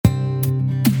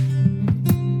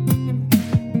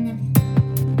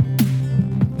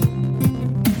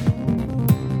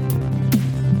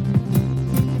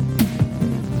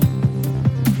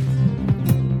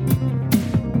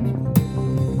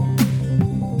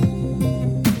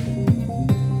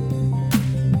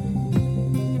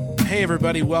Hey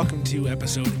everybody, welcome to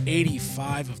episode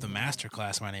 85 of the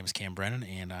Masterclass. My name is Cam Brennan,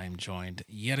 and I'm joined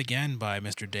yet again by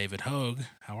Mr. David Hogue.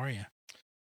 How are you?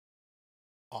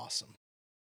 Awesome.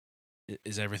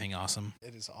 Is everything awesome?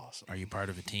 It is awesome. Are you part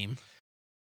of a team?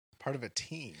 Part of a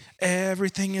team?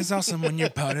 Everything is awesome when you're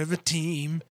part of a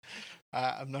team.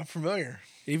 I'm not familiar.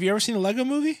 Have you ever seen a Lego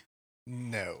movie?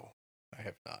 No, I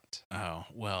have not. Oh,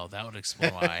 well, that would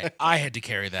explain why I had to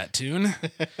carry that tune.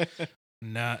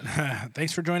 No,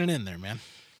 thanks for joining in there, man.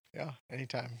 Yeah,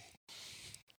 anytime.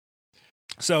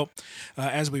 So,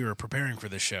 as we were preparing for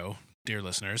this show, dear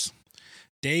listeners,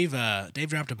 Dave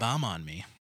dropped a bomb on me.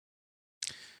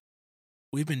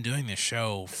 We've been doing this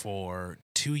show for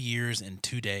 2 years and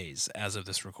 2 days as of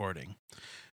this recording,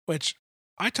 which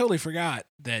I totally forgot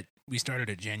that we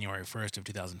started at January 1st of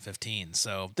 2015.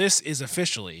 So this is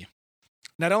officially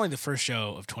not only the first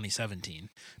show of 2017,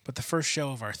 but the first show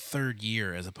of our third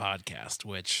year as a podcast,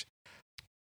 which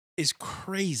is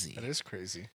crazy. That is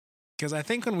crazy. Because I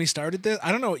think when we started this,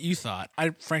 I don't know what you thought. I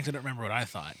frankly don't remember what I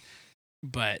thought.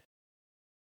 But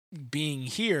being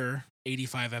here,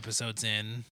 85 episodes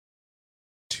in,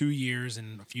 2 years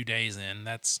and a few days in,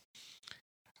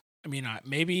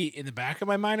 maybe in the back of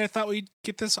my mind, I thought we'd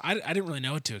get this. I didn't really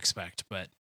know what to expect, but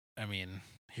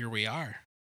here we are.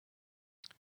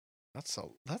 That's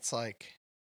like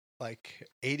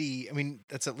 80.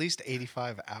 That's at least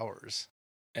 85 hours.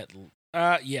 At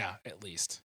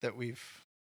least that we've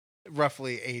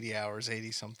roughly 80 hours,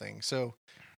 80 something. So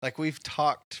we've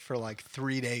talked for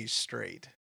 3 days straight.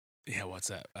 Yeah, what's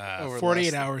that?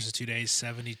 48 Over hours is 2 days.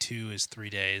 72 is 3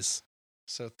 days.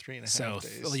 So 3.5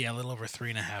 days. Yeah, a little over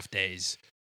 3.5 days.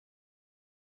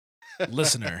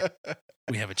 Listener,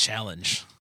 we have a challenge.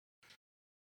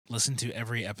 Listen to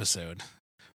every episode.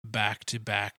 Back to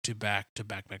back to back to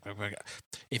back.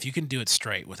 If you can do it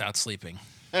straight without sleeping,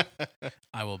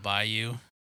 I will buy you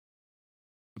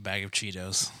a bag of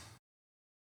Cheetos.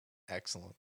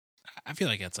 Excellent. I feel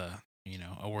like that's a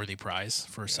worthy prize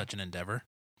for such an endeavor.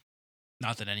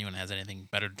 Not that anyone has anything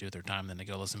better to do with their time than to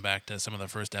go listen back to some of the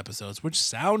first episodes, which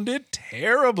sounded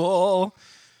terrible.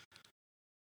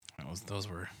 Those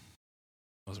were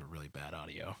really bad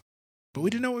audio, but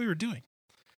we didn't know what we were doing.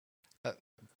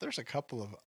 There's a couple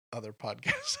of other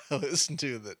podcasts I listen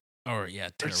to that are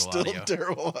still audio.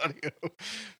 Terrible audio.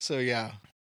 So yeah.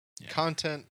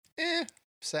 Content,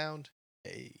 sound,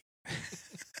 It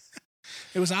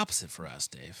was opposite for us,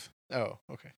 Dave. Oh,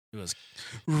 okay. It was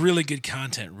really good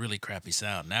content, really crappy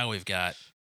sound. Now we've got,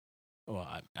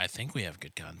 I think we have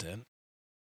good content.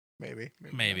 Maybe.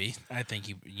 I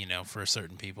think for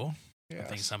certain people. Yes. I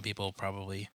think some people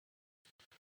probably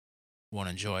won't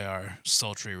enjoy our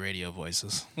sultry radio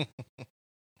voices.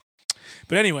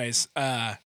 But anyways,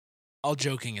 all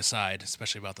joking aside,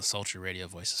 especially about the sultry radio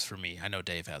voices for me, I know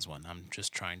Dave has one. I'm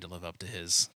just trying to live up to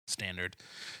his standard.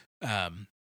 It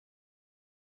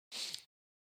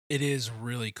is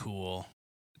really cool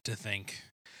to think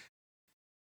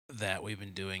that we've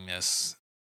been doing this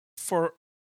for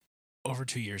over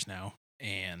 2 years now,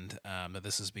 and that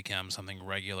this has become something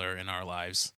regular in our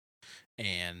lives,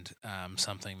 and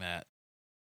something that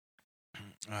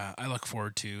I look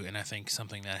forward to, and I think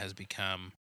something that has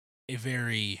become a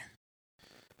very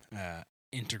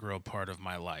integral part of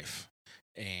my life.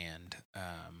 And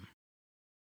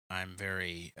I'm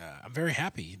very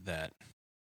happy that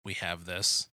we have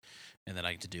this, and that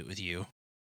I get to do it with you.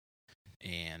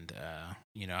 And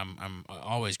I'm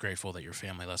always grateful that your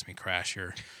family lets me crash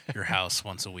your house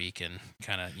once a week and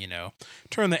kind of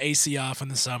turn the AC off in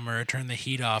the summer, turn the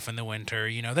heat off in the winter.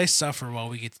 They suffer while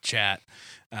we get to chat,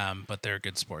 but they're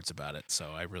good sports about it.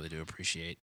 So I really do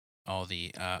appreciate all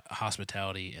the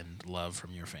hospitality and love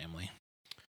from your family.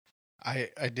 I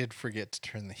did forget to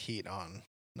turn the heat on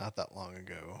not that long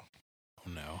ago. Oh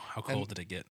no! How cold did it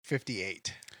get?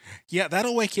 58. Yeah,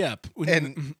 that'll wake you up.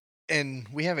 And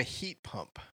we have a heat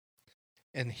pump,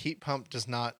 and the heat pump does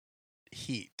not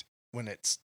heat when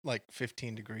it's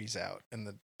 15 degrees out, and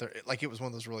it was one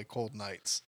of those really cold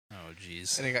nights. Oh,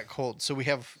 geez. And it got cold, so we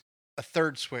have a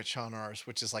third switch on ours,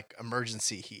 which is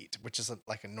emergency heat, which is a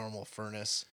normal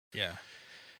furnace. Yeah.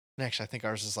 And actually, I think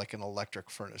ours is an electric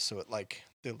furnace, so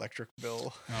the electric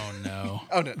bill. Oh no.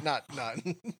 Oh no, not.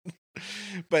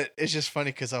 But it's just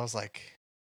funny because I was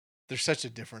there's such a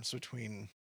difference between.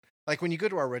 When you go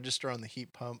to our register on the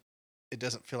heat pump, it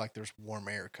doesn't feel like there's warm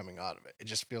air coming out of it. It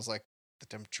just feels like the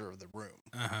temperature of the room.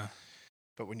 Uh-huh.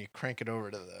 But when you crank it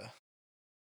over to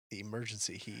the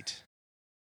emergency heat,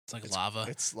 it's lava.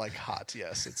 It's hot.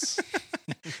 Yes, it's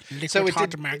liquid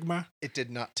hot magma. It did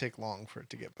not take long for it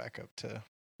to get back up to.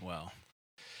 Well,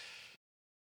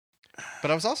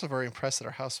 but I was also very impressed that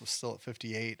our house was still at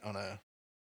 58 on a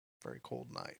very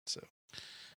cold night. So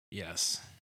Yes.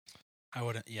 I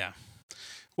wouldn't. Yeah.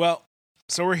 Well,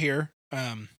 so we're here.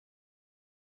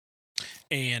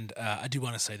 And I do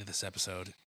want to say that this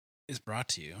episode is brought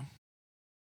to you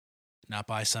not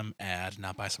by some ad,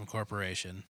 not by some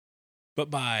corporation, but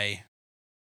by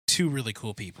two really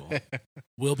cool people,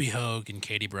 Wilby Hogue and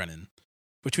Katie Brennan.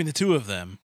 Between the two of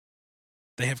them,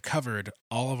 they have covered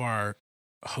all of our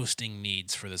hosting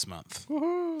needs for this month.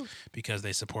 Woohoo! Because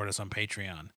they support us on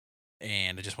Patreon.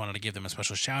 And I just wanted to give them a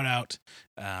special shout out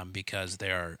because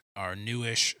they are our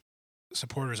newish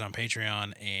supporters on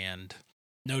Patreon. And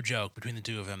no joke, between the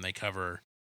two of them, they cover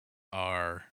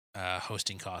our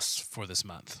hosting costs for this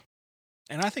month.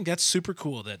 And I think that's super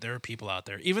cool that there are people out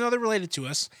there, even though they're related to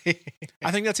us.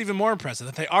 I think that's even more impressive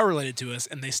that they are related to us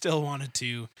and they still wanted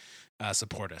to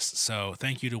support us. So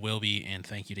thank you to Wilby and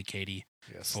thank you to Katie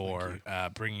for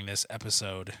bringing this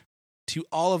episode to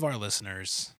all of our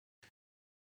listeners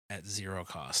at zero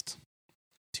cost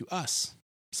to us.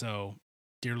 So,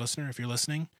 dear listener, if you're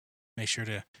listening, make sure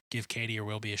to give Katie or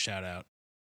Wilby a shout out,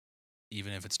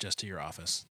 even if it's just to your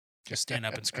office. Just stand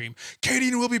up and scream, Katie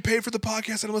and Wilby paid for the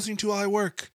podcast I'm listening to while I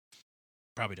work.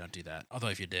 Probably don't do that. Although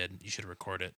if you did, you should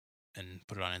record it and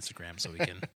put it on Instagram so we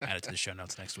can add it to the show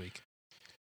notes next week.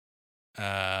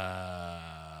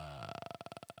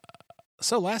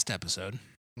 So last episode,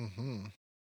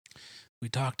 we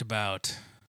talked about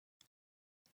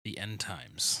the end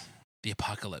times, the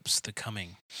apocalypse, the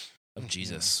coming of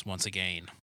Jesus once again.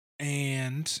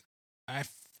 And I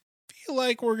feel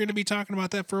like we're going to be talking about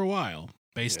that for a while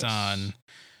based on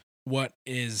what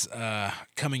is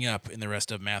coming up in the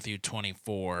rest of Matthew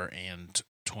 24 and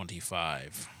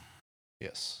 25.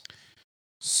 Yes.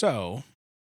 So,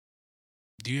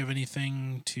 do you have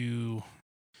anything to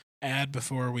add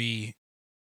before we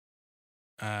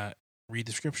read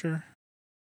the scripture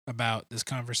about this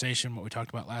conversation, what we talked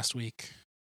about last week?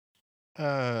 You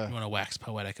want to wax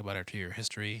poetic about your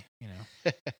history, you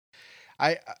know?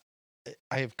 I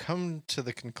have come to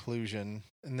the conclusion,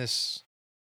 and this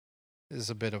is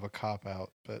a bit of a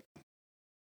cop-out, but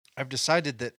I've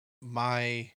decided that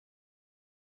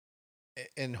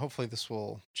and hopefully this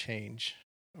will change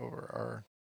over our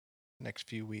next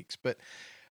few weeks, but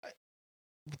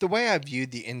the way I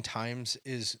viewed the end times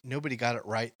is nobody got it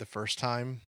right the first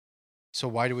time. So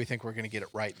why do we think we're going to get it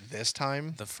right this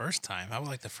time? The first time? How about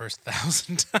like the first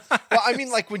 1,000 times? Well, I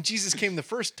mean, like when Jesus came the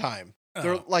first time,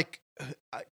 they're like,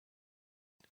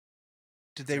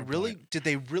 did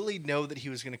they really know that he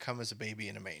was going to come as a baby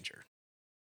in a manger?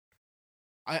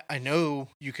 I know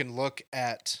you can look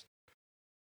at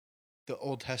the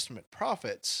Old Testament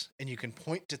prophets and you can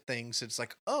point to things. It's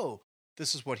like, oh,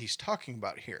 this is what he's talking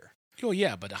about here. Oh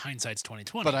yeah, but hindsight's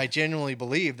 20/20. But I genuinely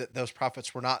believe that those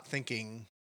prophets were not thinking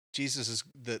Jesus is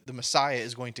the Messiah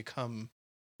is going to come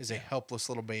as a helpless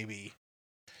little baby.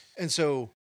 And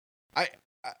so I'm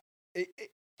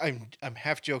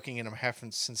half joking and I'm half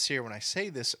sincere when I say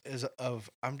this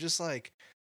I'm just like,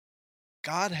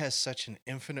 God has such an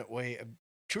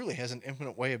truly has an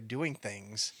infinite way of doing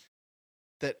things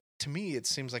that to me, it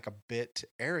seems like a bit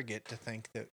arrogant to think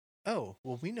that, oh,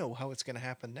 well, we know how it's going to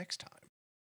happen next time.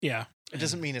 Yeah. It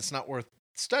doesn't mean it's not worth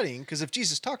studying, because if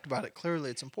Jesus talked about it, clearly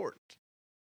it's important.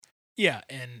 Yeah,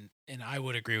 and I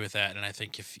would agree with that. And I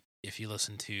think if you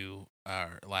listen to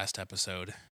our last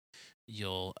episode,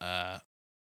 you'll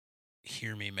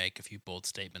hear me make a few bold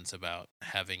statements about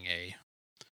having a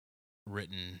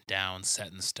written down,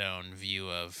 set in stone view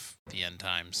of the end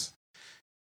times.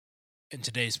 In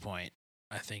today's point,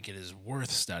 I think it is worth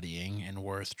studying and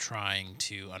worth trying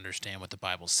to understand what the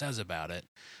Bible says about it.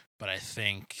 But I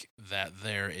think that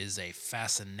there is a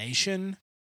fascination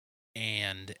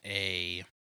and a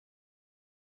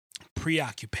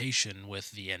preoccupation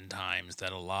with the end times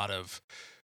that a lot of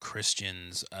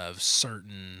Christians of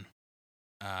certain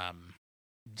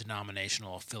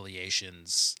denominational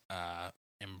affiliations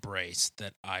embrace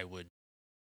that I would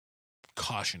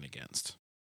caution against.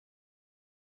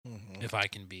 Mm-hmm. If I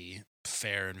can be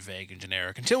fair and vague and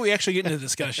generic until we actually get into the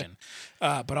discussion.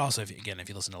 But also, if you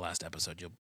listen to the last episode,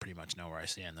 you'll pretty much know where I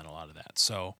stand on a lot of that.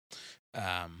 So,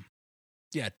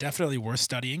 yeah, definitely worth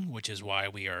studying, which is why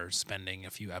we are spending a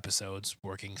few episodes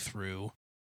working through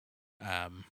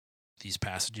these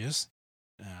passages.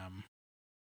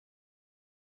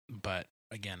 But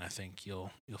again, I think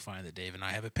you'll find that Dave and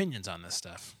I have opinions on this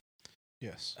stuff.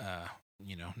 Yes.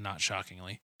 Not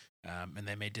shockingly. And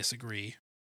they may disagree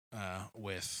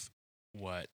with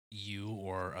what you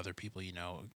or other people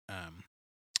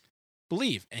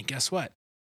believe. And guess what?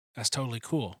 That's totally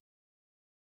cool.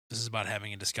 This is about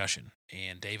having a discussion.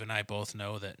 And Dave and I both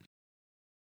know that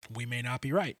we may not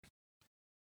be right.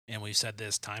 And we've said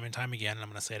this time and time again, and I'm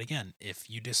going to say it again. If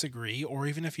you disagree, or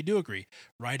even if you do agree,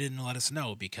 write in and let us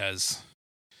know, because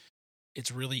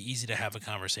it's really easy to have a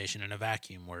conversation in a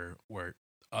vacuum where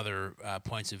other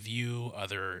points of view,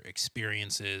 other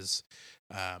experiences,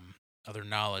 other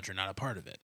knowledge are not a part of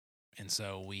it. And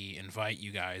so we invite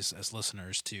you guys as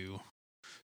listeners to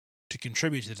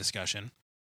contribute to the discussion,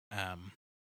 and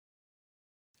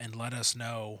let us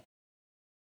know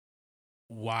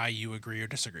why you agree or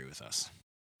disagree with us,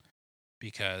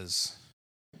 because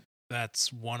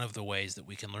that's one of the ways that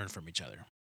we can learn from each other,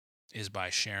 is by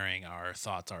sharing our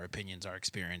thoughts, our opinions, our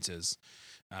experiences,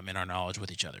 and our knowledge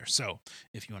with each other. So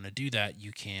if you want to do that,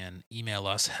 you can email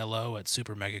us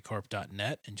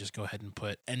hello@supermegacorp.net and just go ahead and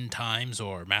put end times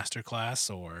or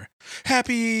masterclass or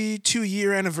happy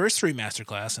 2-year anniversary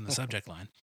masterclass in the subject line,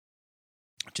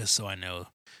 just so I know,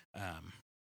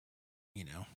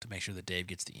 to make sure that Dave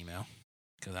gets the email,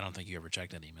 because I don't think you ever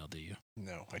check that email, do you?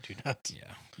 No, I do not.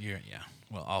 Yeah.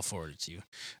 Well, I'll forward it to you.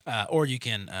 Or you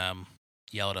can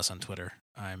yell at us on Twitter.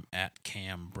 I'm at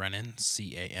Cam Brennan,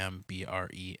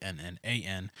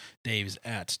 CAMBRENNAN. Dave's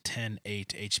at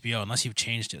 108HBO, unless you've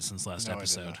changed it since last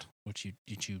episode, which you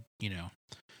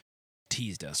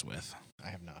teased us with. I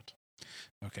have not.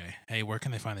 Okay. Hey, where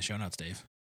can they find the show notes, Dave?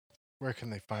 Where can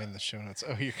they find the show notes?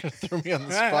 Oh, you're going to throw me on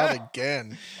the spot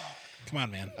again. Come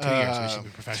on, man. 2 years. We should be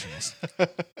professionals.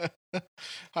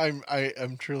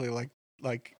 I'm truly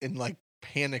like in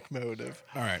panic mode of.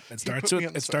 All right. It starts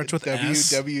with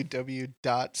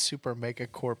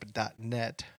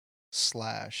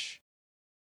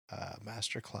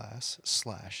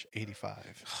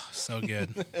www.supermegacorp.net/masterclass/85. So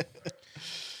good.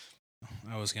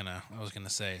 I was gonna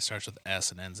say it starts with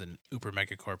S and ends in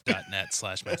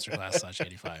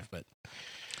ubermegacorp.net/masterclass/85, but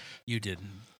you did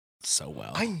so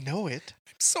well. I know it.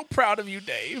 I'm so proud of you,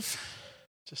 Dave.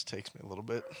 Just takes me a little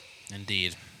bit.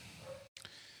 Indeed.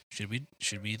 Should we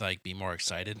be more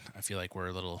excited? I feel like we're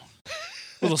a little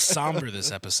somber this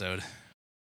episode.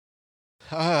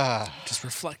 Just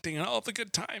reflecting on all the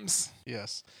good times.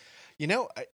 Yes.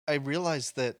 I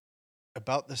realized that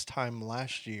about this time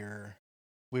last year,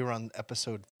 we were on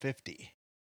episode 50.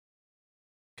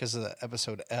 Because of the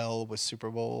episode L was Super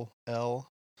Bowl L.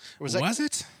 Was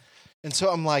it? And so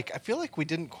I'm like, I feel like we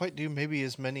didn't quite do maybe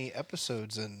as many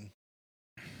episodes in.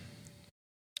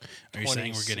 Are you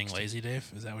saying we're getting lazy,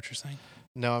 Dave? Is that what you're saying?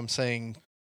 No, I'm saying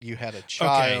you had a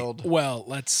child. Okay. Well,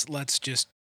 let's just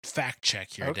fact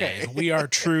check here, Dave. We are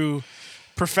true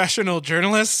professional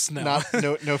journalists. No,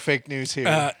 no fake news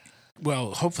here.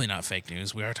 Well, hopefully not fake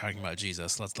news. We are talking about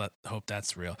Jesus. Let's hope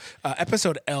that's real.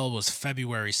 Episode L was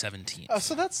February 17th. Oh,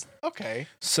 so that's okay.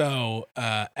 So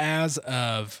as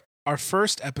of our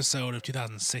first episode of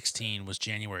 2016 was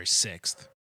January 6th,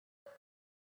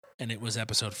 and it was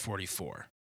episode 44.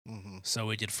 Mm-hmm. So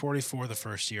we did 44 the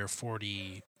first year,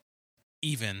 40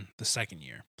 even the second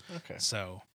year. Okay.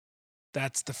 So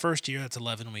that's the first year. That's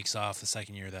 11 weeks off. The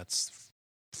second year, that's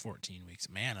 14 weeks.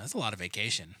 Man, that's a lot of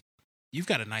vacation. You've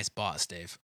got a nice boss,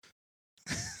 Dave.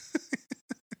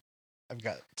 I've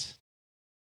got.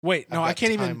 Wait, no, I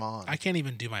can't even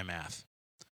do my math.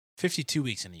 52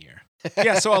 weeks in a year.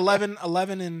 Yeah, so 11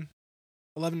 and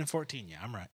 14. Yeah,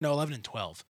 I'm right. No, 11 and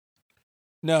 12.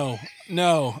 No.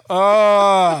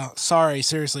 Oh, sorry.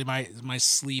 Seriously, my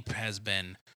sleep has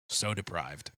been so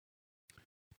deprived.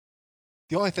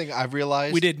 The only thing I've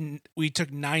realized we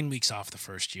took 9 weeks off the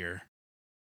first year,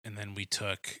 and then we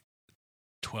took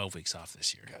 12 weeks off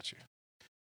this year. Got you.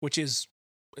 Which is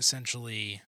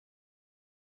essentially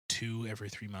 2 every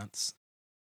 3 months.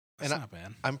 That's not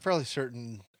bad. I'm fairly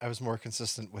certain I was more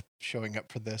consistent with showing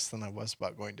up for this than I was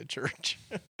about going to church.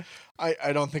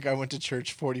 I don't think I went to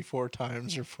church 44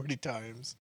 times or 40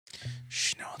 times.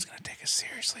 Shh, no one's going to take us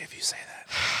seriously if you say that.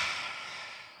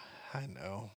 I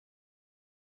know.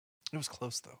 It was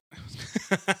close, though.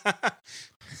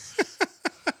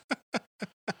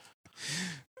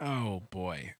 Oh,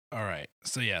 boy. All right.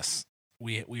 So, yes,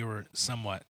 we were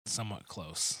somewhat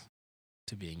close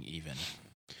to being even.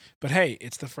 But hey,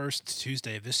 it's the first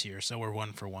Tuesday of this year, so we're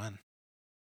 1 for 1.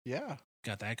 Yeah.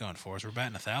 Got that going for us. We're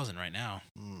batting 1,000 right now.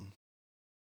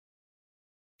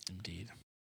 Indeed.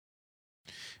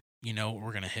 You know what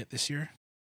we're going to hit this year?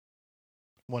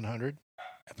 100.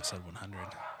 Episode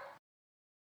 100.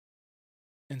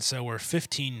 And so we're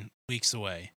 15 weeks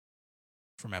away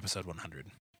from episode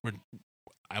 100.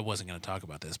 I wasn't going to talk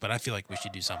about this, but I feel like we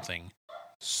should do something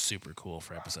super cool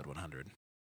for episode 100.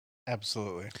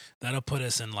 Absolutely. That'll put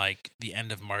us in like the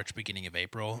end of March, beginning of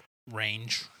April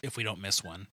range if we don't miss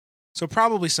one. So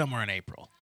probably somewhere in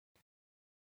April.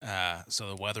 So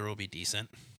the weather will be decent.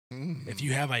 Mm-hmm. If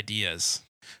you have ideas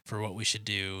for what we should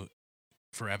do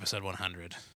for episode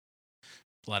 100.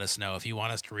 Let us know if you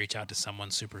want us to reach out to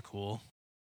someone super cool.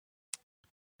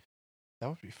 That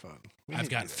would be fun. I've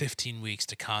got 15 weeks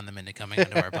to con them into coming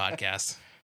onto our podcast.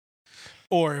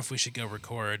 Or if we should go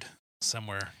record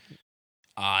somewhere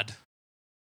odd.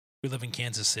 We live in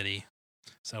Kansas City,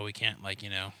 so we can't,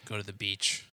 go to the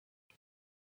beach.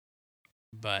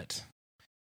 But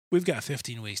we've got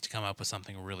 15 weeks to come up with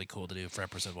something really cool to do for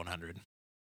episode 100.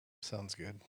 Sounds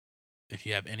good. If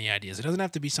you have any ideas, it doesn't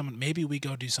have to be someone. Maybe we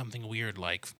go do something weird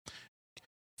like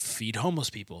feed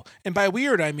homeless people. And by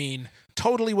weird, I mean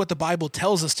totally what the Bible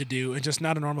tells us to do and just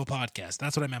not a normal podcast.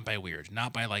 That's what I meant by weird.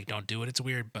 Not by don't do it, it's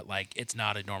weird, but it's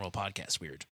not a normal podcast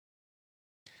weird.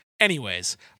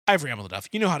 Anyways, I've rambled enough.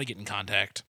 You know how to get in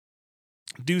contact.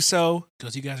 Do so,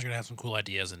 because you guys are going to have some cool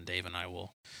ideas, and Dave and I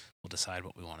will decide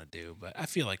what we want to do. But I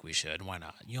feel like we should. Why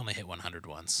not? You only hit 100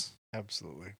 once.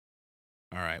 Absolutely.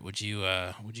 All right. Would you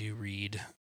read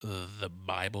the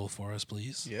Bible for us,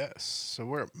 please? Yes. So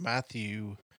we're at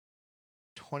Matthew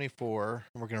 24,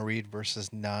 and we're going to read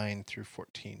verses 9 through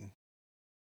 14,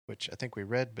 which I think we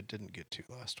read but didn't get to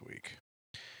last week.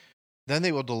 Then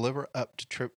they will deliver up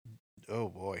to Oh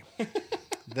boy.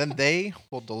 Then they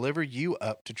will deliver you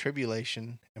up to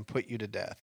tribulation and put you to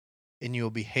death, and you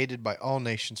will be hated by all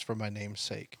nations for my name's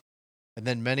sake. And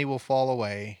then many will fall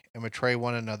away and betray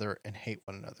one another and hate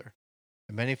one another.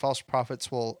 And many false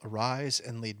prophets will arise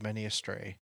and lead many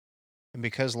astray. And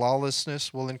because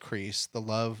lawlessness will increase, the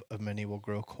love of many will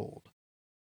grow cold.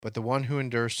 But the one who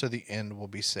endures to the end will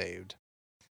be saved.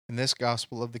 And this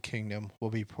gospel of the kingdom will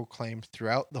be proclaimed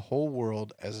throughout the whole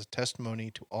world as a testimony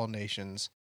to all nations,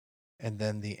 and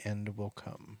then the end will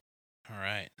come. All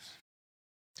right.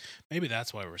 Maybe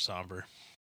that's why we're somber.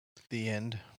 The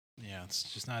end. Yeah, it's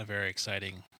just not a very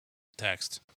exciting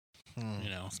text.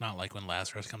 It's not like when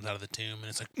Lazarus comes out of the tomb and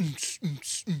it's like,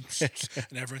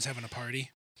 and everyone's having a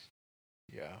party.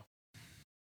 Yeah.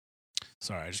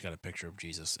 Sorry, I just got a picture of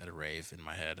Jesus at a rave in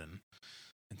my head, and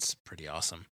it's pretty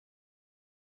awesome.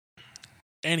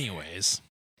 Anyways,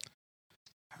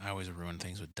 I always ruin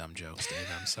things with dumb jokes, Dave.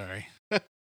 I'm sorry.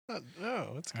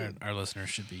 No, it's good. Our listeners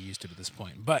should be used to it at this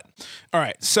point. But, all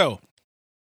right, so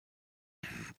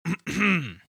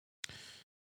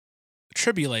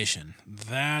tribulation,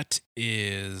 that's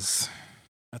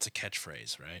a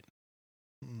catchphrase, right?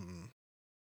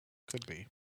 Could be.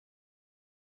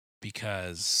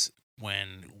 Because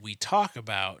when we talk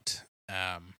about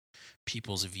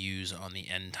people's views on the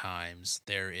end times,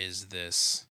 there is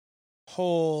this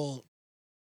whole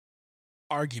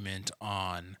argument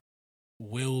on,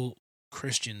 will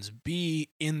Christians be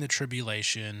in the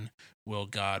tribulation? Will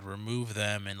God remove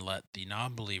them and let the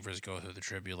non-believers go through the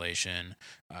tribulation?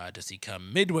 Does he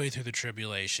come midway through the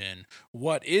tribulation?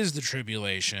 What is the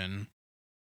tribulation?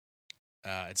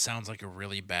 It sounds like a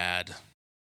really bad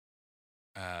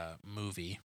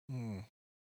movie.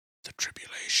 The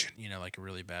Tribulation, like a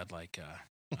really bad, I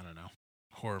don't know,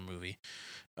 horror movie.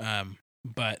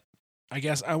 But I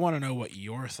guess I want to know what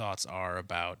your thoughts are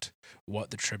about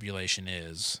what the tribulation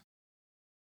is,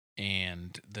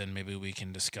 and then maybe we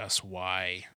can discuss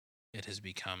why it has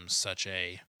become such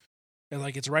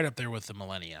it's right up there with the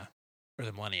millennium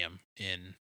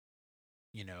in,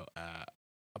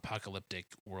 apocalyptic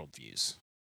worldviews.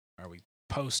 Are we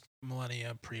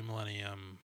post-millennium,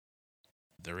 pre-millennium?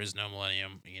 There is no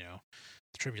millennium,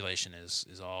 the tribulation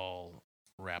is all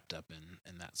wrapped up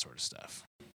in that sort of stuff.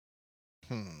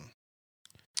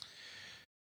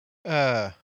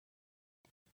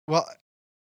 Well,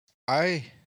 I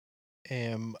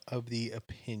am of the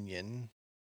opinion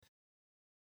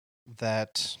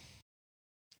that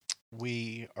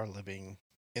we are living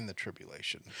in the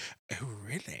tribulation. Oh,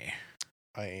 really?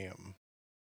 I am.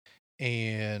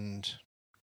 And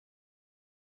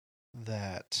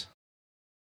that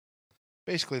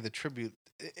basically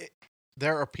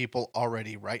there are people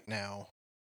already right now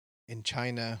in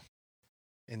China,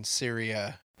 in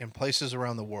Syria, in places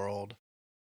around the world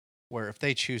where if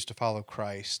they choose to follow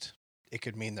Christ, it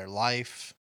could mean their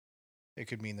life, it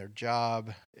could mean their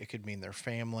job, it could mean their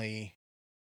family,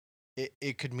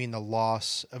 it could mean the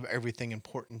loss of everything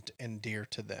important and dear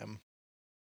to them.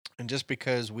 And just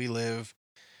because we live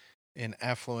in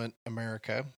affluent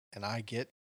America, and I get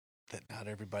that not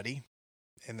everybody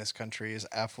in this country is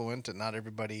affluent, and not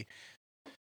everybody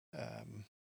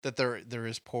that there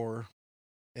is poor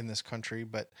in this country,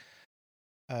 but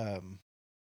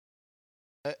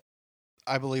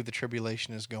I believe the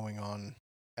tribulation is going on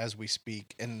as we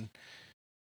speak, and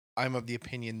I'm of the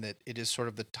opinion that it is sort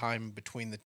of the time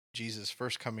between Jesus'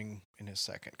 first coming and his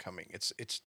second coming. It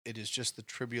is just the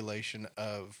tribulation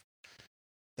of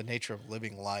the nature of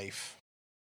living life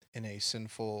in a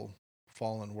sinful,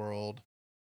 fallen world,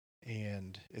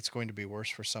 and it's going to be worse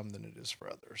for some than it is for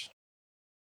others.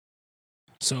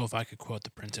 So if I could quote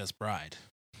the Princess Bride,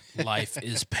 life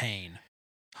is pain,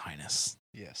 Highness.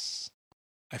 Yes.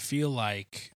 I feel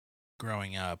like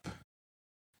growing up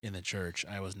in the church,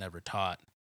 I was never taught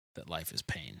that life is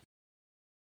pain.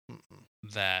 Mm-mm.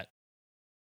 That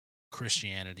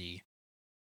Christianity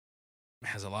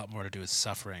has a lot more to do with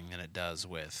suffering than it does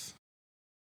with,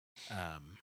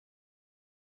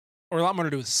 or a lot more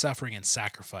to do with suffering and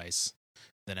sacrifice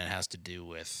than it has to do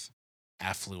with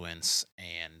affluence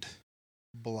and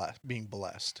Being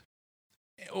blessed.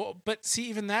 But see,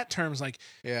 even that term's like,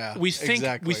 Yeah, we think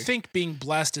exactly. being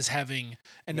blessed is having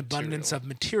an abundance Material. of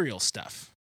material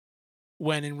stuff,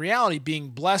 when in reality, being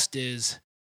blessed is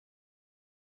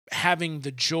having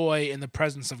the joy and the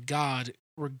presence of God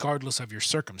regardless of your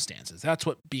circumstances. That's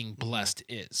what being blessed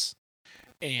is.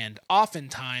 And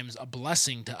oftentimes a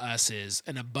blessing to us is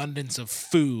an abundance of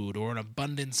food or an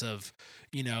abundance of,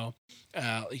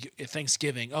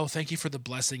 Thanksgiving. Oh, thank you for the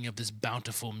blessing of this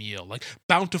bountiful meal. Like,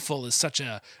 bountiful is such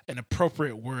an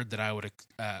appropriate word that I would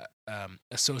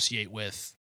associate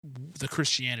with the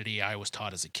Christianity I was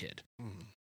taught as a kid.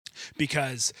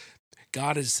 Because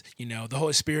God is, the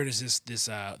Holy Spirit is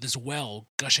this well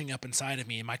gushing up inside of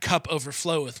me, and my cup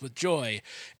overfloweth with joy.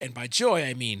 And by joy,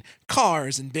 I mean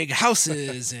cars and big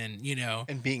houses, and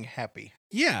and being happy.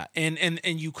 Yeah, and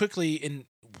you quickly, and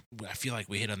I feel like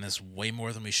we hit on this way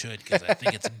more than we should because I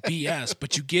think it's BS.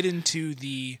 But you get into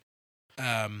the,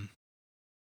 I'm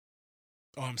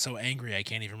so angry I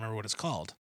can't even remember what it's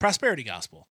called. Prosperity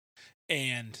gospel,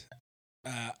 and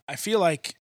I feel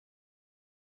like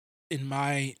in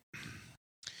my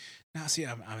Now, see,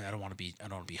 I don't want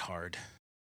to be hard.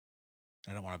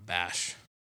 I don't want to bash.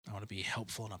 I want to be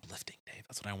helpful and uplifting, Dave.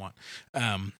 That's what I want.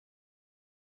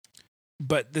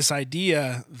 But this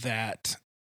idea that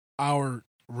our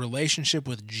relationship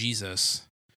with Jesus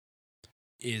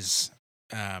is,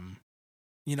 a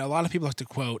lot of people like to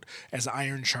quote, as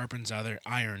iron sharpens other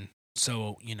iron,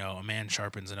 so, a man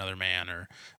sharpens another man, or,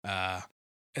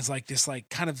 it's like this,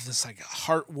 kind of this,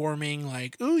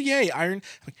 heartwarming, ooh, yay, iron.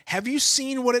 Have you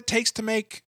seen what it takes to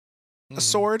make a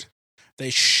sword?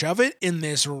 They shove it in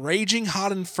this raging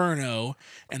hot inferno,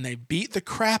 and they beat the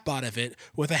crap out of it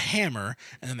with a hammer,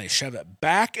 and then they shove it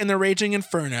back in the raging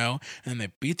inferno, and they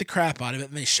beat the crap out of it,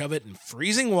 and they shove it in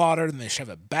freezing water, and they shove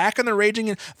it back in the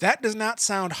raging. That does not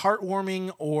sound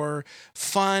heartwarming or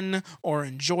fun or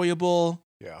enjoyable.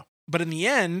 Yeah. But in the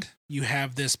end, you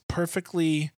have this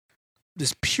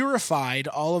purified,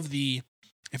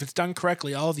 if it's done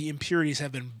correctly, all of the impurities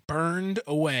have been burned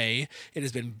away. It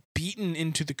has been beaten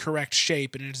into the correct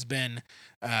shape, and it has been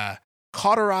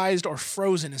cauterized or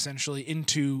frozen, essentially,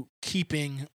 into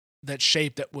keeping that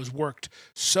shape that was worked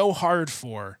so hard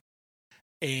for.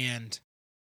 And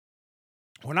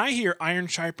when I hear iron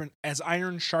sharpens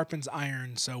iron,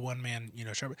 so one man,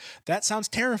 sharpen, that sounds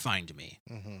terrifying to me.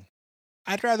 Mm-hmm.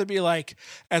 I'd rather be like,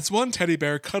 as one teddy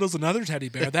bear cuddles another teddy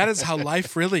bear. That is how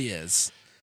life really is.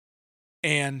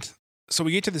 And so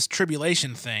we get to this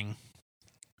tribulation thing,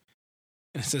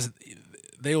 and it says,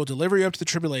 they will deliver you up to the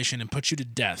tribulation and put you to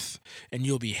death, and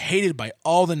you'll be hated by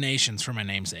all the nations for my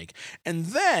name's sake. And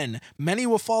then many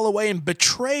will fall away and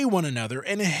betray one another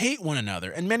and hate one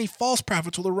another, and many false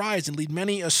prophets will arise and lead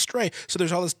many astray. So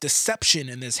there's all this deception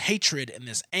and this hatred and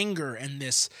this anger and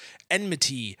this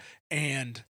enmity.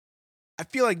 And I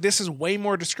feel like this is way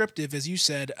more descriptive, as you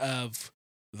said, of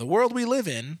the world we live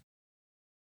in.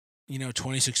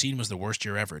 2016 was the worst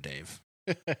year ever, Dave.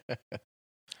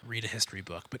 Read a history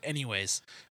book. But anyways,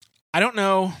 I don't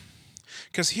know.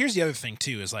 Because here's the other thing,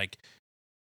 too, is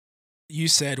you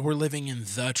said we're living in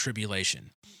the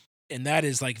tribulation. And that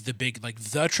is the big,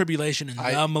 the tribulation and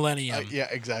the millennium. Yeah,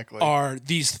 exactly. Are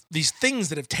these things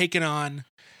that have taken on.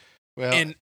 Well,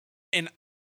 and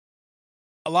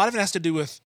a lot of it has to do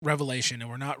with Revelation, and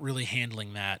we're not really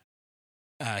handling that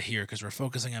here because we're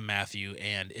focusing on Matthew.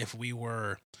 And if we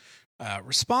were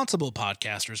responsible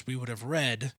podcasters, we would have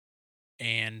read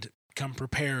and come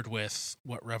prepared with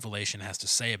what Revelation has to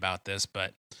say about this,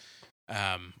 but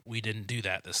we didn't do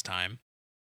that this time.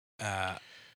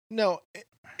 No,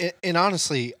 and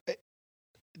honestly,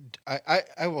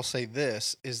 I will say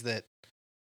this is that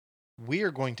we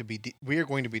are going to be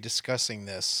discussing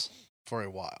this for a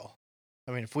while.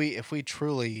 I mean, if we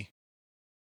truly,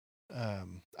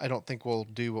 I don't think we'll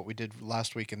do what we did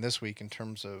last week and this week in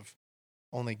terms of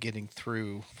only getting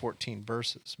through 14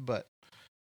 verses, but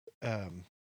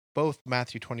both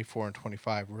Matthew 24 and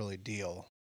 25 really deal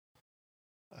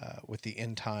with the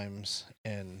end times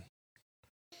and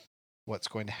what's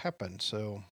going to happen.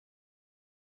 So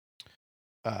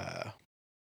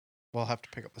we'll have to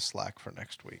pick up the slack for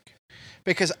next week.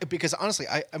 Because honestly,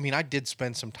 I mean, I did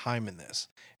spend some time in this,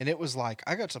 and it was like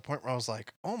I got to the point where I was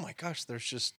like, oh my gosh,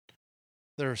 there's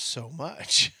so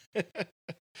much,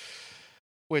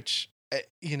 which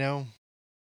you know,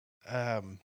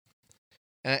 um,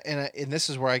 and this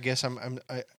is where I guess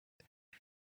I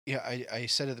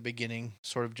said at the beginning,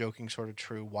 sort of joking, sort of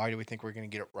true. Why do we think we're going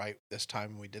to get it right this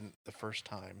time and we didn't the first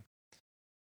time?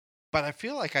 But I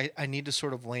feel like I need to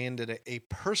sort of land at a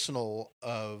personal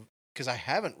of, because I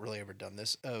haven't really ever done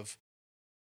this, of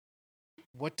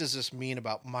what does this mean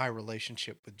about my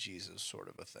relationship with Jesus, sort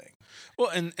of a thing. Well,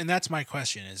 and that's my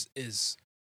question is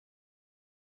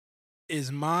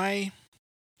my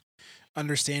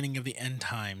understanding of the end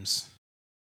times,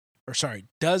 or sorry,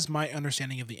 does my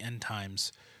understanding of the end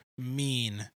times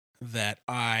mean that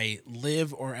I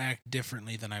live or act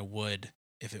differently than I would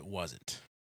if it wasn't?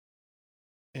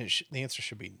 And the answer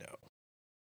should be no.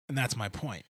 And that's my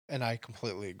point. And I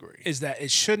completely agree. Is that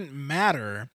it shouldn't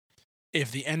matter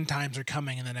if the end times are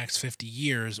coming in the next 50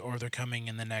 years or they're coming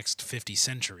in the next 50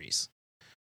 centuries.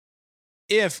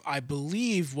 If I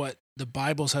believe what the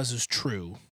Bible says is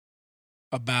true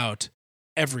about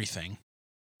everything,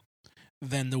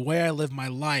 then the way I live my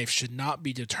life should not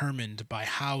be determined by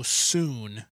how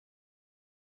soon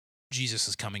Jesus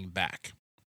is coming back.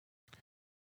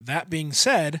 That being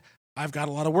said, I've got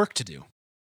a lot of work to do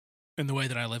in the way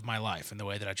that I live my life, in the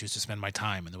way that I choose to spend my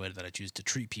time, in the way that I choose to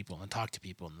treat people and talk to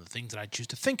people, and the things that I choose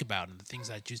to think about, and the things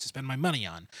that I choose to spend my money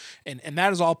on. And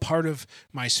that is all part of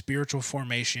my spiritual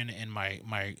formation and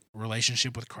my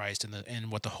relationship with Christ and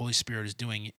what the Holy Spirit is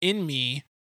doing in me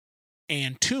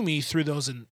and to me through those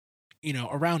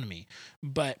around me.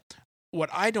 But what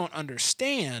I don't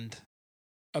understand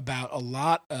about a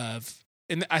lot of,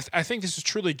 and I think this is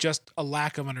truly just a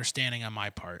lack of understanding on my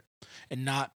part, and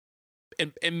not,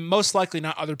 and most likely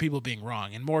not other people being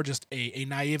wrong, and more just a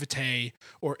naivete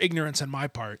or ignorance on my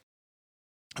part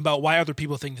about why other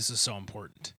people think this is so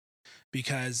important.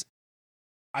 Because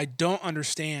I don't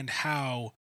understand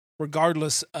how,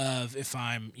 regardless of if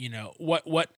I'm,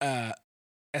 what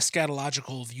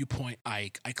eschatological viewpoint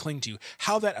I cling to,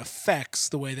 how that affects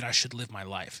the way that I should live my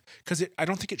life. Because I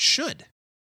don't think it should.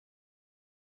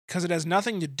 Because it has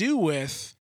nothing to do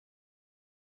with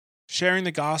sharing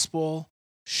the gospel,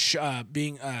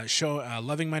 loving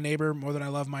my neighbor more than I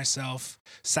love myself,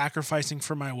 sacrificing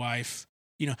for my wife,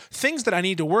 things that I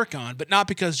need to work on, but not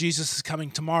because Jesus is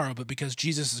coming tomorrow, but because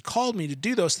Jesus has called me to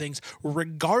do those things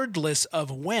regardless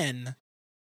of when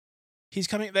he's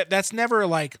coming. That's never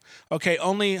like, okay,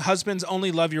 only husbands,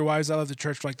 only love your wives. I love the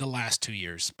church for like the last 2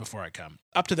 years before I come.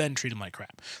 Up to then, treat them like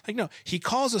crap. Like, no, he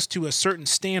calls us to a certain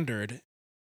standard,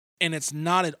 and it's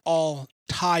not at all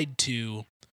tied to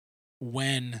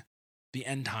when the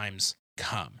end times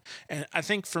come. And I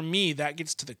think for me, that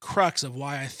gets to the crux of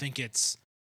why I think it's,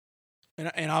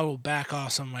 and I will back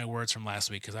off some of my words from last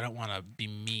week because I don't want to be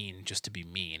mean just to be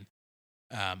mean.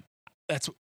 That's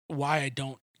why I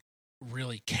don't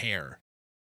really care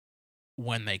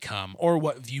when they come or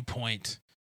what viewpoint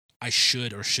I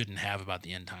should or shouldn't have about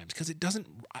the end times, because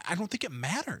I don't think it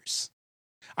matters.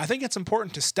 I think it's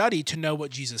important to study to know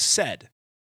what Jesus said.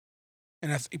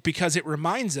 And because it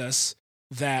reminds us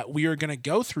that we are going to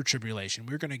go through tribulation.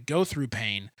 We're going to go through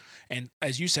pain. And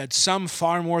as you said, some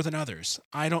far more than others.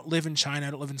 I don't live in China.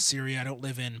 I don't live in Syria. I don't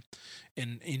live in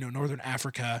Northern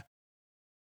Africa,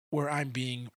 where I'm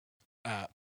being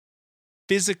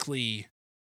physically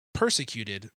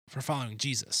persecuted for following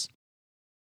Jesus.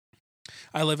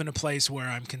 I live in a place where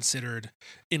I'm considered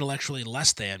intellectually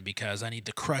less than because I need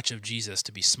the crutch of Jesus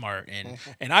to be smart.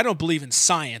 And I don't believe in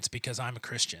science because I'm a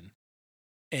Christian.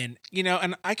 And,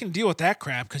 and I can deal with that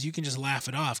crap because you can just laugh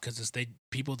it off because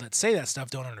people that say that stuff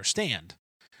don't understand.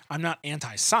 I'm not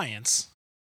anti-science.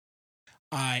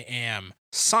 I am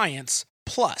science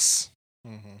plus.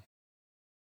 Mm-hmm.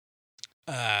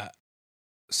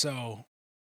 So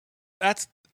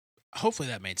hopefully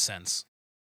that made sense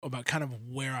about kind of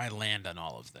where I land on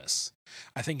all of this.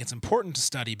 I think it's important to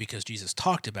study because Jesus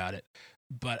talked about it,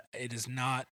 but it is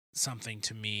not something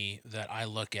to me that I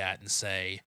look at and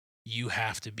say, you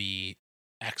have to be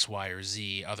X, Y, or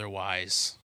Z,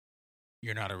 otherwise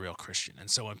you're not a real Christian. And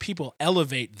so when people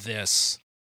elevate this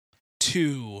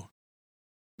to,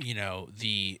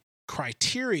 the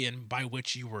criterion by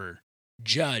which you were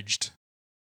judged,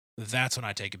 that's when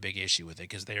I take a big issue with it,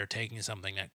 because they are taking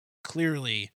something that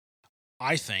clearly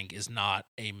I think is not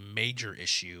a major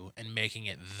issue and making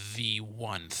it the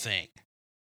one thing.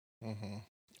 Mm-hmm.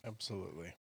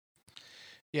 Absolutely.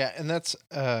 Yeah, and that's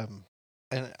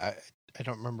and I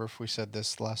don't remember if we said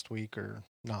this last week or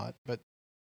not, but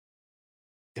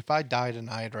if I die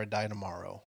tonight or I die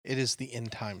tomorrow, It is the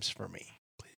end times for me.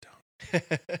 Please don't.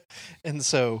 And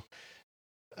so,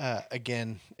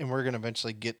 again, and we're going to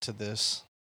eventually get to this,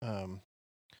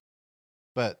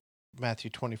 but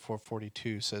Matthew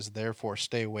 24:42 says, "Therefore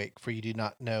stay awake, for you do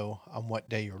not know on what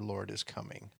day your Lord is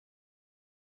coming."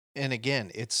 And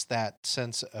again, it's that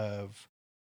sense of,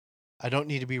 I don't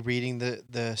need to be reading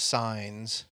the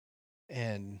signs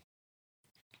and,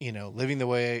 living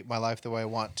my life the way I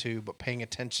want to, but paying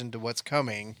attention to what's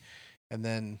coming. And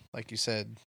then, like you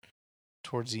said,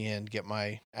 towards the end, get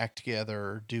my act together,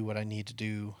 or do what I need to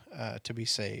do to be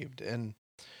saved. And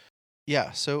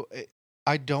yeah, so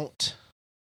I don't,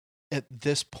 at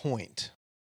this point,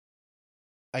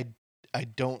 I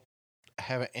don't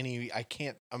have I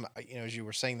can't, as you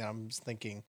were saying that, I'm just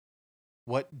thinking,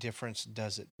 what difference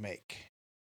does it make?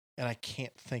 And I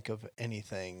can't think of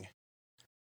anything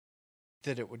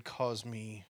that it would cause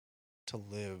me to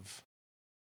live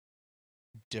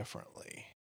differently.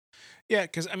 Yeah,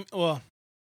 because I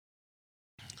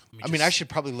should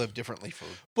probably live differently for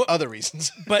other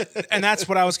reasons. and that's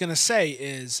what I was gonna say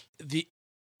is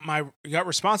my gut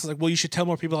response is like, well, you should tell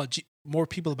more people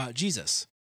about Jesus,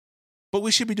 but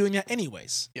we should be doing that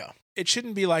anyways. Yeah, it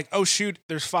shouldn't be like, oh shoot,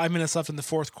 there's 5 minutes left in the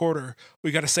fourth quarter,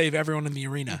 we got to save everyone in the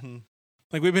arena. Mm-hmm.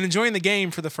 Like, we've been enjoying the game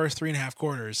for the first 3.5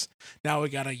 quarters. Now we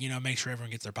got to make sure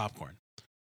everyone gets their popcorn.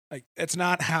 Like, it's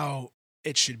not how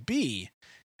it should be.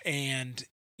 And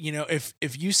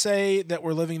if you say that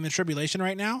we're living in the tribulation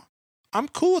right now, I'm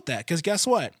cool with that, because guess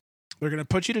what? They're going to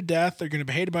put you to death. They're going to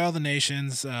be hated by all the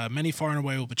nations. Many far and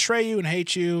away will betray you and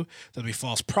hate you. There'll be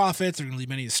false prophets. They're going to lead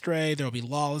many astray. There will be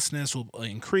lawlessness will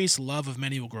increase. Love of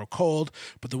many will grow cold.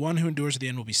 But the one who endures to the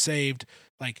end will be saved.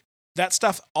 Like, that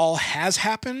stuff all has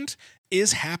happened,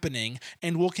 is happening,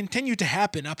 and will continue to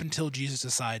happen up until Jesus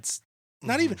decides.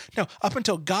 Up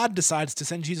until God decides to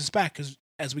send Jesus back. Because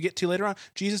as we get to later on,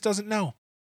 Jesus doesn't know.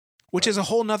 Which is a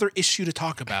whole nother issue to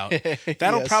talk about.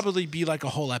 That'll probably be like a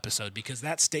whole episode, because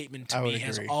that statement to me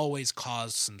has always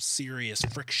caused some serious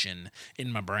friction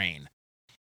in my brain.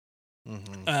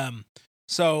 Mm-hmm.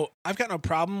 So I've got no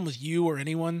problem with you or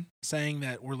anyone saying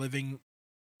that we're living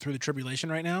through the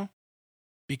tribulation right now,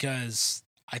 because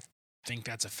I think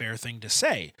that's a fair thing to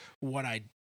say.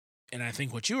 And I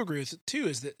think what you agree with too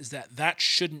is that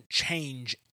shouldn't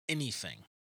change anything.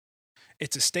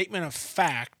 It's a statement of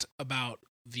fact about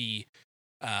the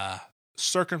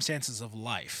circumstances of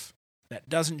life that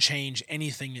doesn't change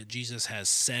anything that Jesus has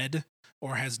said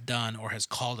or has done or has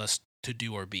called us to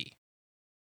do or be.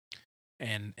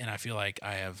 And I feel like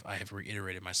I have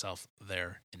reiterated myself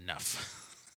there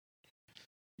enough.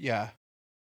 Yeah.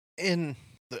 And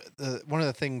the one of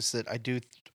the things that I do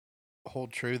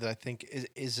hold true that I think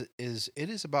is it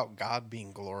is about God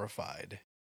being glorified.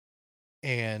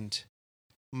 And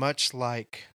much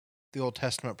like the Old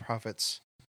Testament prophets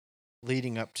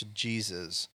leading up to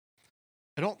Jesus,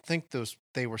 I don't think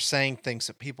they were saying things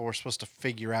that people were supposed to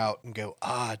figure out and go,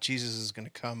 Jesus is going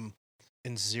to come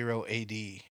in 0 AD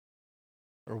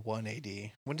or 1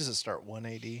 AD. When does it start? 1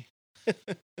 AD?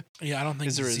 Yeah, I don't think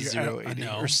is there a 0 AD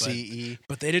or CE?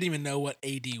 But they didn't even know what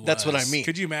AD was. That's what I mean.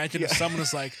 Could you imagine if someone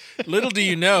was like, little do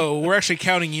you know, we're actually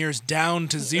counting years down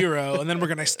to 0, and then we're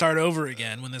going to start over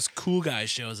again when this cool guy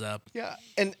shows up. Yeah,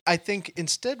 and I think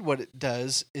instead what it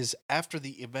does is, after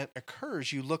the event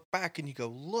occurs, you look back and you go,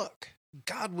 look,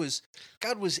 God was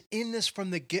in this from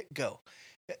the get-go.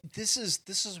 This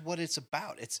is what it's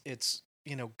about. It's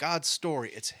God's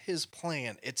story. It's his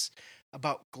plan. It's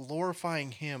about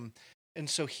glorifying him. And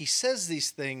so he says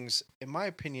these things, in my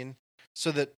opinion,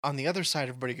 so that on the other side,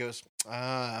 everybody goes,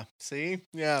 see?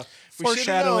 Yeah.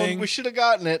 Foreshadowing. We should have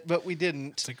gotten it, but we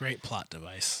didn't. It's a great plot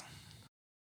device.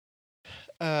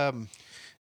 Go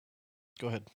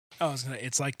ahead.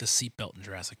 It's like the seatbelt in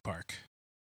Jurassic Park.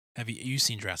 Have you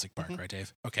seen Jurassic Park, right,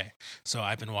 Dave? Okay. So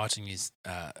I've been watching these,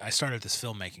 I started this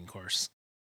filmmaking course,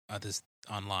 this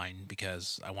online,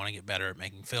 because I want to get better at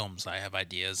making films. I have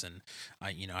ideas, and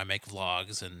I make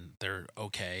vlogs, and they're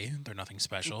okay. They're nothing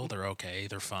special. They're okay.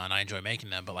 They're fun. I enjoy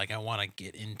making them, but like, I want to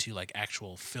get into like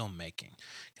actual filmmaking,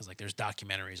 because like there's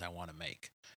documentaries I want to make.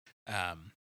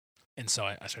 And so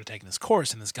I started taking this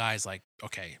course, and this guy's like,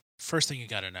 okay, first thing you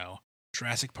got to know,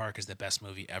 Jurassic Park is the best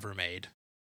movie ever made.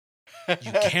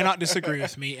 You cannot disagree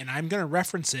with me, and I'm going to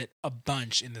reference it a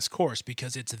bunch in this course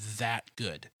because it's that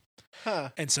good. Huh.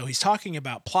 And so he's talking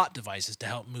about plot devices to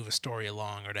help move a story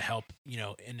along, or to help,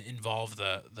 involve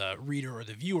the reader, or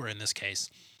the viewer in this case,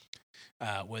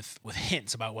 with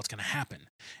hints about what's going to happen.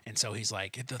 And so he's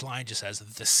like, the line just says,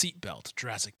 the seatbelt,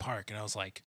 Jurassic Park. And I was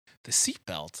like, the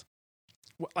seatbelt?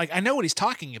 Like, I know what he's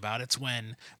talking about. It's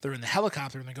when they're in the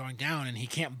helicopter and they're going down, and he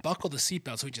can't buckle the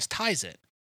seatbelt, so he just ties it.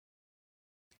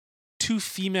 two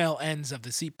female ends of the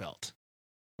seatbelt.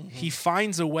 Mhm. He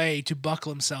finds a way to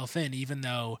buckle himself in, even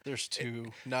though there's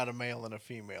two, not a male and a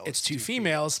female. it's two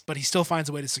females, but he still finds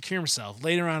a way to secure himself.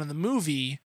 Later on in the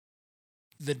movie,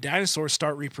 the dinosaurs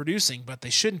start reproducing, but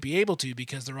they shouldn't be able to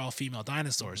because they're all female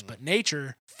dinosaurs. Mhm. But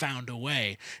nature found a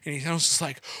way. And he was just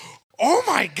like, oh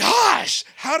my gosh,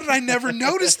 how did I never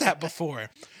notice that before?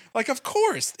 Like, of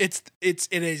course, it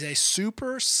is a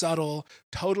super subtle,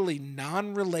 totally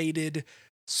non-related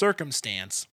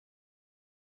circumstance.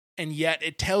 And yet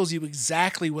it tells you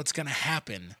exactly what's going to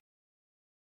happen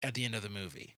at the end of the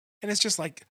movie. And it's just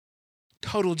like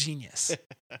total genius.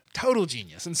 Total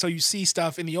genius. And so you see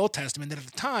stuff in the Old Testament that at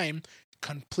the time,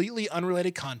 completely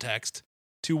unrelated context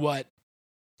to what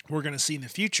we're going to see in the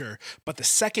future. But the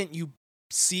second you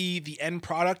see the end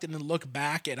product and then look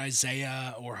back at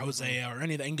Isaiah or Hosea or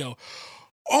anything and go,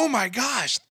 oh my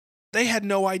gosh, they had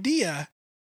no idea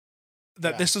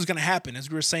that this was going to happen. As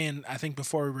we were saying, I think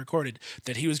before we recorded,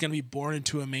 that he was going to be born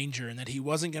into a manger and that he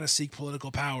wasn't going to seek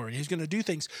political power and he was going to do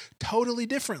things totally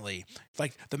differently.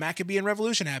 Like the Maccabean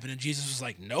Revolution happened and Jesus was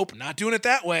like, nope, not doing it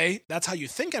that way. That's how you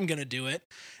think I'm going to do it.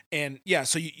 And yeah,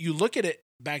 so you look at it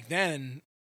back then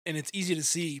and it's easy to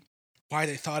see why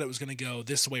they thought it was going to go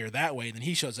this way or that way. And then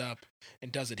he shows up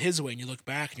and does it his way. And you look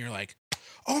back and you're like,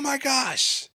 oh my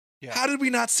gosh, how did we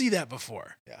not see that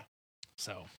before? Yeah.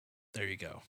 So there you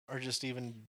go. Or just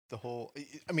even the whole,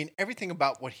 I mean, everything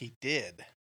about what he did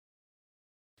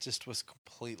just was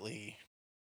completely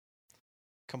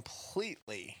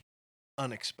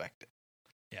unexpected.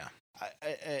 Yeah.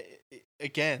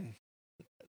 Again,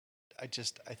 I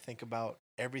think about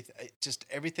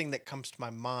everything that comes to my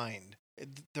mind.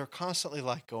 They're constantly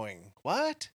like going,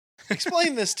 what?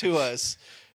 Explain this to us.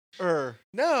 Or,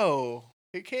 no,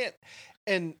 you can't.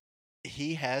 And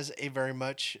he has a very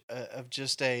much of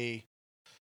just a,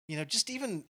 just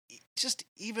even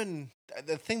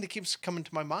the thing that keeps coming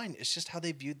to my mind is just how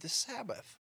they viewed the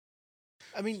Sabbath.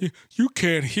 I mean, you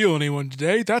can't heal anyone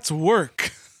today. That's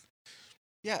work.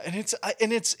 Yeah, and it's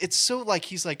so like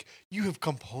he's like, you have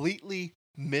completely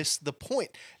missed the point.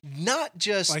 Not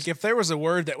just like if there was a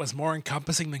word that was more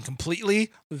encompassing than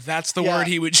completely, that's the word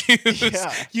he would use.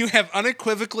 Yeah. You have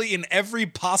unequivocally in every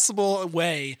possible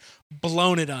way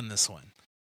blown it on this one.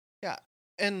 Yeah,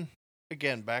 and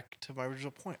again, back to my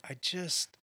original point, I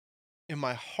just, in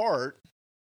my heart,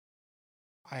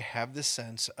 I have the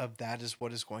sense of that is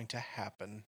what is going to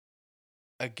happen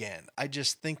again. I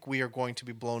just think we are going to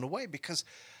be blown away because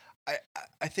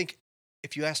I think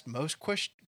if you asked most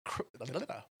Christians,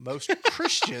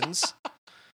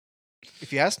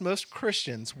 if you asked most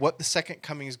Christians what the second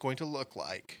coming is going to look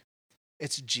like,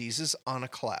 it's Jesus on a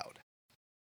cloud.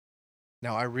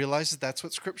 Now, I realize that that's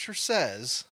what Scripture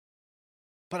says,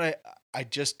 but I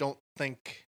just don't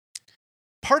think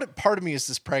part of me is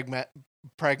this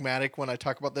pragmatic when I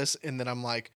talk about this, and then I'm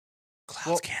like,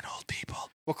 clouds can't hold people.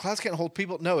 Well, clouds can't hold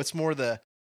people. No, it's more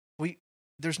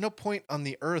there's no point on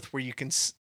the earth where you can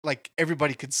like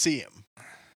everybody could see him.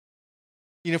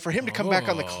 For him to come back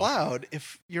on the cloud,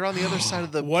 if you're on the other side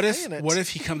of the planet. What if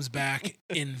he comes back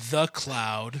in the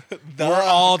cloud, where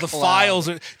all the files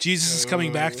are? Jesus is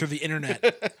coming back through the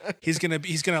internet. He's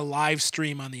gonna live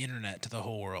stream on the internet to the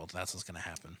whole world. That's what's gonna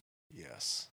happen.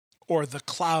 Yes. Or the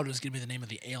cloud is gonna be the name of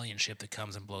the alien ship that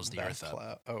comes and blows the earth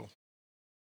up. Oh.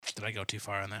 Did I go too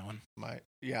far on that one?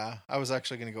 Yeah, I was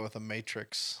actually going to go with a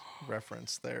Matrix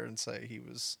reference there and say he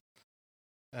was.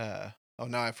 Oh,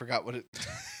 now I forgot what it.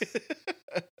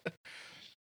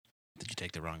 Did you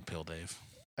take the wrong pill, Dave?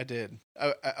 I did.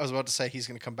 I was about to say he's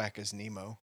going to come back as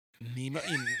Nemo. Neo?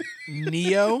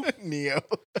 Neo.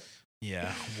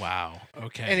 Yeah. Wow.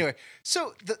 Okay. Anyway,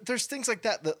 so there's things like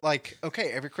that like, okay,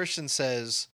 every Christian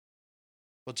says,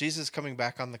 well, Jesus is coming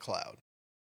back on the cloud.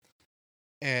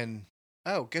 And,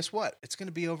 oh, guess what? It's going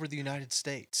to be over the United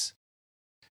States.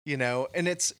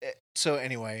 And so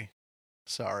anyway,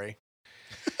 sorry.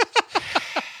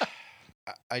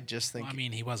 I just think. Well, I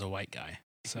mean, he was a white guy.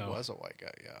 So he was a white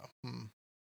guy, yeah.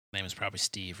 Name is probably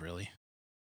Steve, really.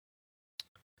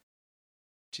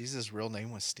 Jesus' real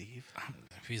name was Steve?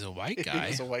 If he's a white guy.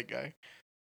 He was a white guy.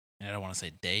 And I don't want to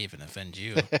say Dave and offend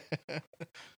you.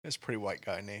 That's a pretty white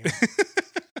guy name.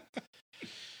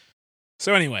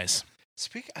 So anyways.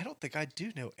 I don't think I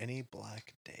do know any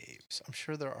Black Daves. I'm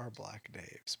sure there are Black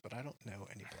Daves, but I don't know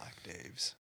any Black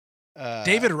Daves.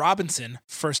 David Robinson,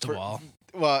 first of all.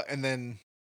 Well, and then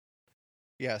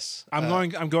yes.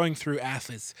 I'm going through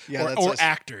athletes or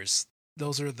actors.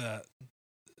 Those are the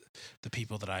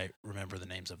people that I remember the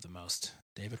names of the most.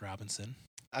 David Robinson.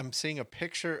 I'm seeing a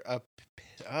picture of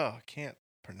I can't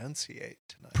Pronunciate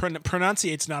tonight.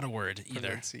 Pronunciate's not a word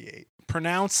either. Pronunciate.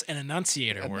 Pronounce and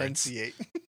enunciate are words. Enunciate.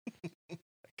 I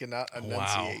cannot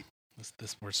enunciate. Wow.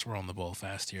 We're swirling the bowl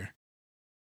fast here.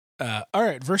 All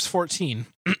right, verse 14.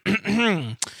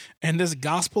 And this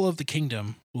gospel of the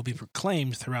kingdom will be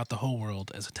proclaimed throughout the whole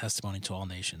world as a testimony to all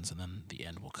nations, and then the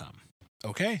end will come.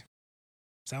 Okay.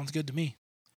 Sounds good to me.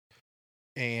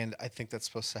 And I think that's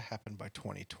supposed to happen by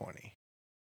 2020.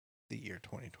 The year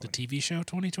 2020. The TV show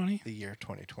 2020? The year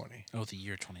 2020. Oh, the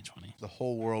year 2020. The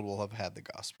whole world will have had the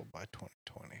gospel by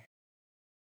 2020.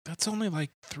 That's only like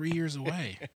 3 years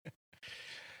away.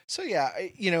 So yeah,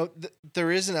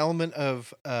 there is an element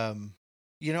of, to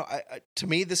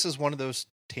me, this is one of those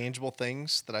tangible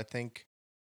things that I think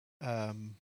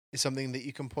is something that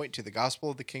you can point to. The gospel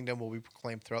of the kingdom will be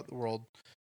proclaimed throughout the world,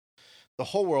 the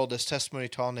whole world, as testimony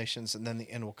to all nations, and then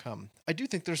the end will come. I do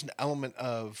think there's an element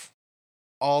of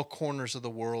all corners of the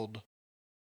world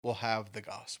will have the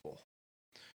gospel.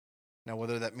 Now,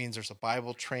 whether that means there's a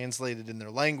Bible translated in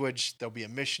their language, there'll be a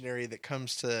missionary that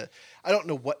comes to, I don't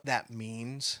know what that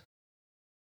means,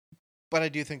 but I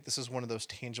do think this is one of those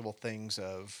tangible things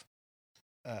of,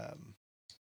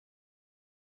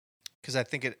 because I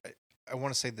think I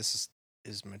want to say this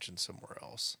is mentioned somewhere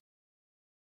else,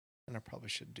 and I probably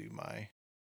should do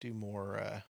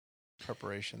more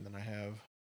preparation than I have.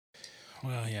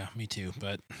 Well, yeah, me too,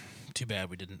 but too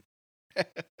bad we didn't.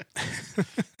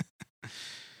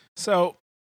 So,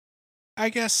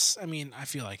 I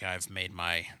feel like I've made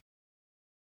my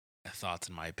thoughts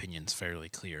and my opinions fairly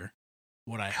clear.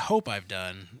 What I hope I've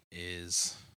done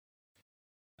is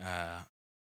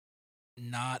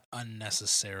not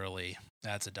unnecessarily,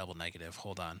 that's a double negative,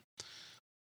 hold on.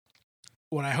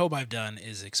 What I hope I've done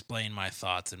is explain my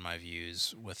thoughts and my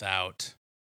views without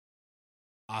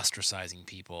ostracizing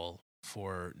people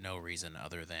for no reason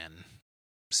other than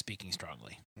speaking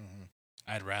strongly. Mm-hmm.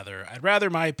 I'd rather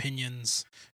my opinions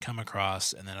come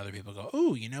across and then other people go,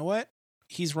 "Ooh, you know what?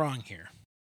 He's wrong here."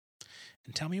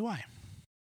 And tell me why.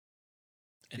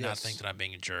 And not think that I'm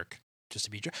being a jerk just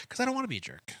to be a jerk. Because I don't want to be a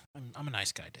jerk. I'm a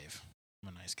nice guy, Dave.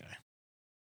 I'm a nice guy.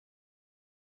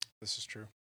 This is true.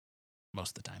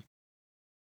 Most of the time.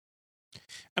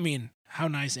 I mean, how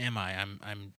nice am I?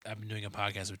 I've been doing a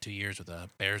podcast for 2 years with a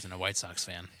Bears and a White Sox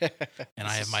fan. And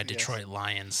I have my Detroit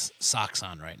Lions socks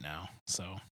on right now.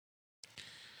 So,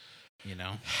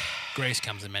 grace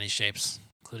comes in many shapes,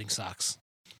 including socks.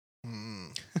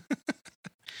 Mm.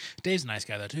 Dave's a nice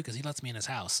guy, though, too, because he lets me in his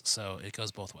house. So it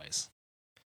goes both ways.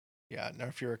 Yeah. Now,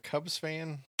 if you're a Cubs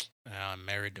fan. I'm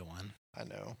married to one. I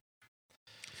know.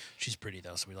 She's pretty,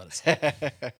 though, so we let it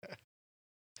slide.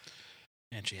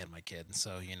 And she had my kid,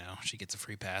 so, she gets a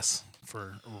free pass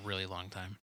for a really long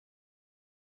time.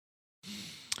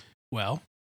 Well,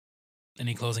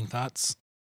 any closing thoughts?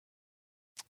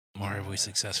 Or have we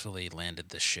successfully landed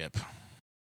this ship? I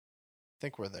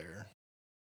think we're there,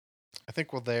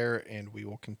 and we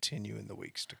will continue in the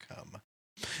weeks to come.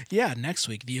 Yeah, next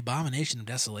week, the Abomination of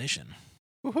Desolation.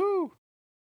 Woohoo!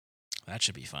 That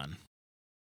should be fun.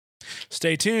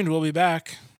 Stay tuned. We'll be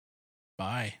back.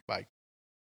 Bye. Bye.